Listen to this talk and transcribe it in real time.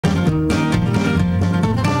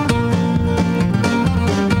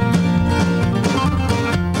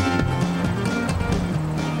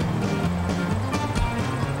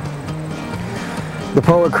The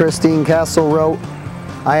poet Christine Castle wrote,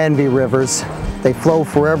 "I envy rivers. They flow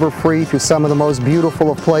forever free through some of the most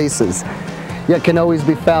beautiful of places, yet can always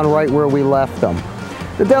be found right where we left them."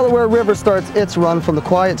 The Delaware River starts its run from the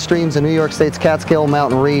quiet streams in New York State's Catskill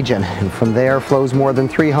Mountain region, and from there flows more than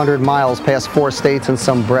 300 miles past 4 states and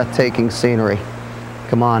some breathtaking scenery.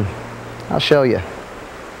 Come on, I'll show you.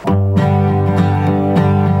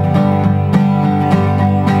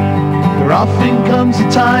 There often comes a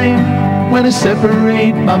time when I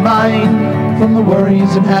separate my mind from the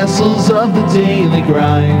worries and hassles of the daily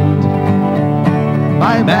grind.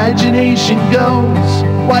 My imagination goes,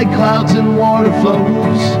 white clouds and water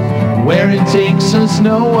flows, where it takes us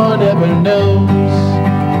no one ever knows.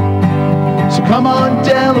 So come on,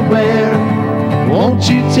 Delaware, won't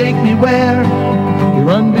you take me where you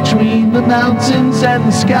run between the mountains and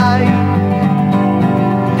the sky?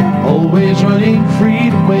 Always running free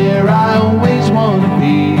to where I always want to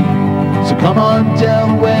be. So come on,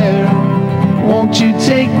 Delaware, won't you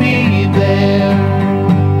take me there?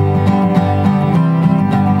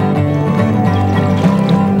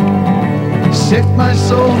 Set my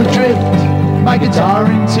soul adrift, my guitar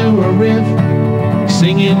into a riff,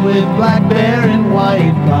 singing with black bear and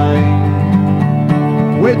white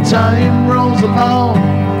pine. Where time rolls along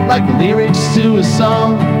like the lyrics to a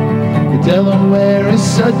song, the Delaware is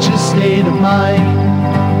such a state of mind.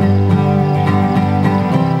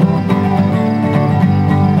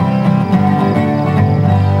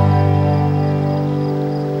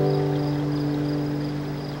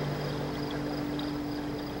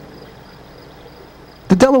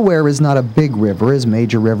 The Delaware is not a big river as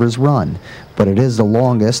major rivers run, but it is the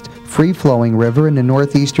longest, free-flowing river in the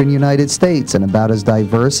northeastern United States and about as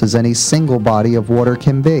diverse as any single body of water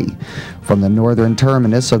can be. From the northern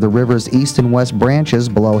terminus of the river's east and west branches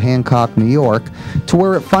below Hancock, New York, to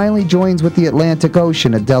where it finally joins with the Atlantic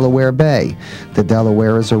Ocean at Delaware Bay, the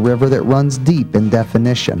Delaware is a river that runs deep in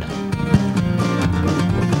definition.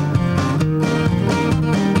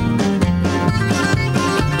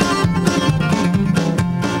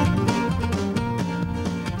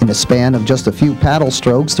 In a span of just a few paddle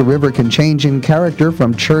strokes, the river can change in character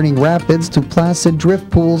from churning rapids to placid drift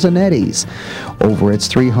pools and eddies. Over its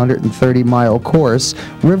 330-mile course,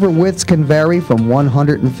 river widths can vary from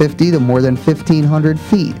 150 to more than 1,500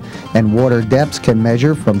 feet, and water depths can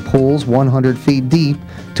measure from pools 100 feet deep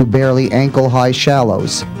to barely ankle-high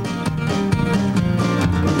shallows.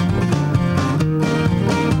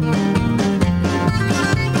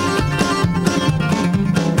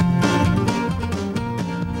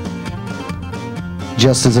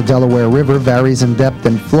 Just as the Delaware River varies in depth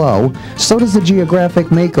and flow, so does the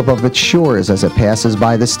geographic makeup of its shores as it passes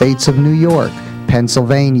by the states of New York,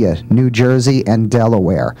 Pennsylvania, New Jersey, and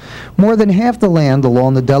Delaware. More than half the land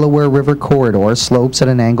along the Delaware River corridor slopes at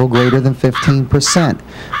an angle greater than 15%,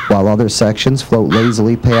 while other sections float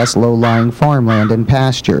lazily past low-lying farmland and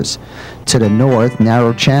pastures. To the north,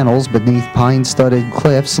 narrow channels beneath pine-studded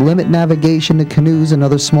cliffs limit navigation to canoes and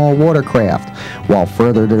other small watercraft, while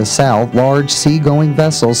further to the south, large sea-going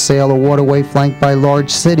vessels sail a waterway flanked by large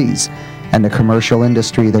cities and the commercial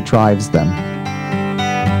industry that drives them.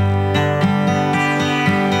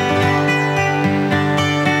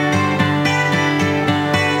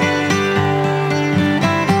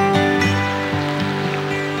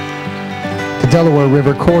 The Delaware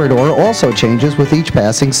River corridor also changes with each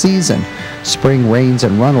passing season. Spring rains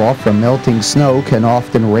and runoff from melting snow can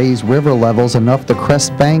often raise river levels enough to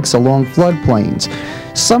crest banks along floodplains.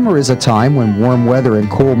 Summer is a time when warm weather and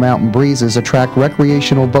cool mountain breezes attract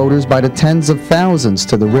recreational boaters by the tens of thousands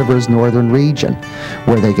to the river's northern region,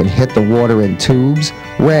 where they can hit the water in tubes,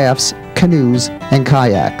 rafts, canoes, and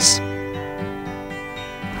kayaks.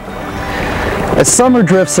 As summer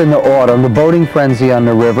drifts into autumn, the boating frenzy on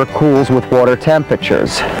the river cools with water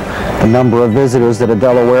temperatures. The number of visitors to the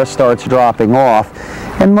Delaware starts dropping off,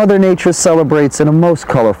 and Mother Nature celebrates in a most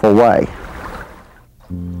colorful way.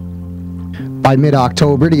 By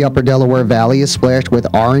mid-October, the Upper Delaware Valley is splashed with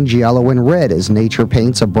orange, yellow, and red as nature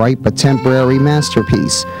paints a bright but temporary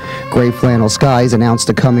masterpiece. Gray flannel skies announce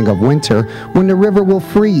the coming of winter, when the river will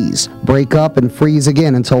freeze, break up, and freeze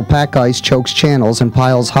again until pack ice chokes channels and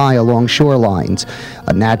piles high along shorelines.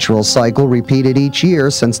 A natural cycle repeated each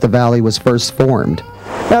year since the valley was first formed.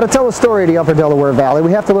 Now, to tell the story of the Upper Delaware Valley,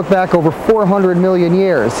 we have to look back over 400 million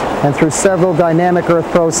years and through several dynamic earth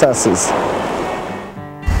processes.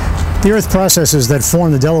 The earth processes that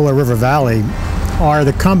form the Delaware River Valley are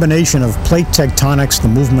the combination of plate tectonics, the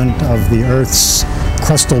movement of the Earth's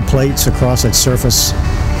crustal plates across its surface.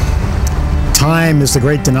 Time is the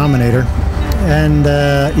great denominator, and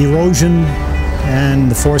erosion and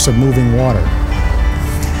the force of moving water.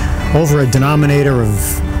 over a denominator of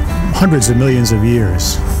hundreds of millions of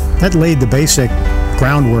years. That laid the basic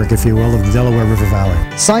groundwork, if you will, of the Delaware River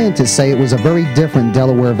Valley. Scientists say it was a very different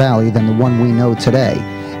Delaware Valley than the one we know today,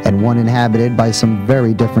 and one inhabited by some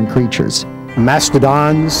very different creatures.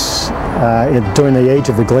 Mastodons during the age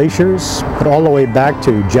of the glaciers, but all the way back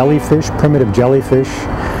to jellyfish, primitive jellyfish,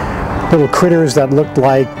 little critters that looked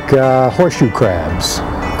like horseshoe crabs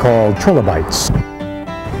called trilobites.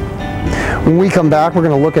 When we come back, we're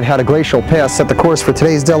going to look at how the glacial past set the course for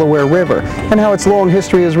today's Delaware River and how its long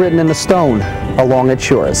history is written in the stone along its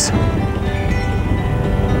shores.